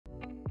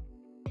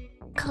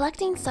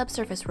Collecting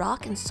subsurface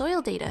rock and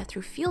soil data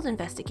through field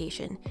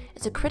investigation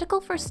is a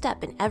critical first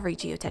step in every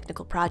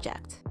geotechnical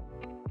project.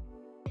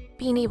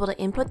 Being able to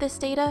input this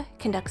data,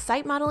 conduct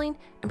site modeling,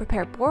 and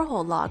prepare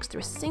borehole logs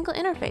through a single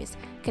interface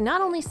can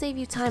not only save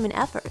you time and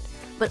effort,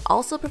 but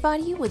also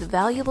provide you with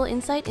valuable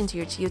insight into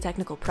your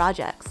geotechnical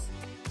projects.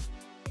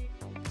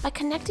 By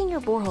connecting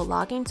your borehole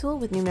logging tool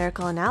with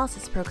numerical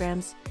analysis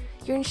programs,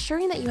 you're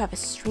ensuring that you have a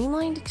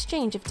streamlined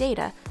exchange of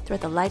data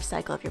throughout the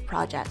lifecycle of your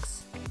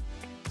projects.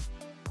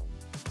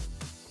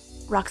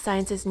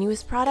 Rocscience's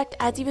newest product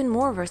adds even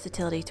more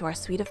versatility to our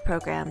suite of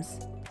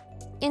programs.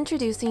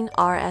 Introducing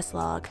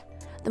RSLog,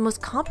 the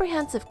most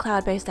comprehensive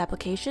cloud-based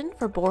application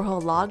for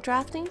borehole log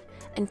drafting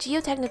and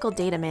geotechnical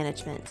data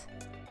management.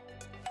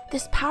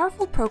 This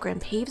powerful program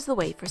paves the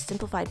way for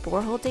simplified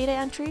borehole data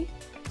entry,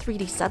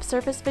 3D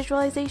subsurface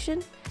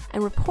visualization,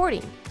 and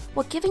reporting,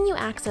 while giving you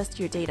access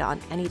to your data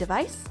on any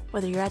device,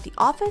 whether you're at the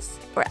office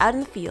or out in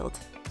the field.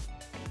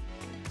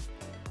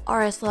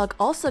 RSLog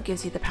also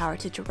gives you the power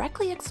to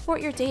directly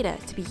export your data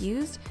to be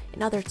used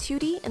in other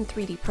 2D and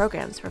 3D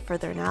programs for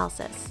further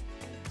analysis.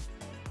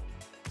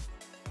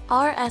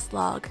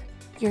 RSLog,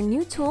 your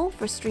new tool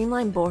for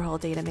streamlined borehole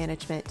data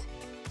management.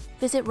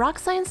 Visit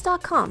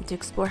Rocscience.com to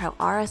explore how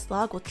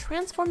RSLog will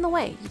transform the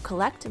way you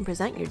collect and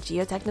present your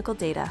geotechnical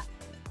data.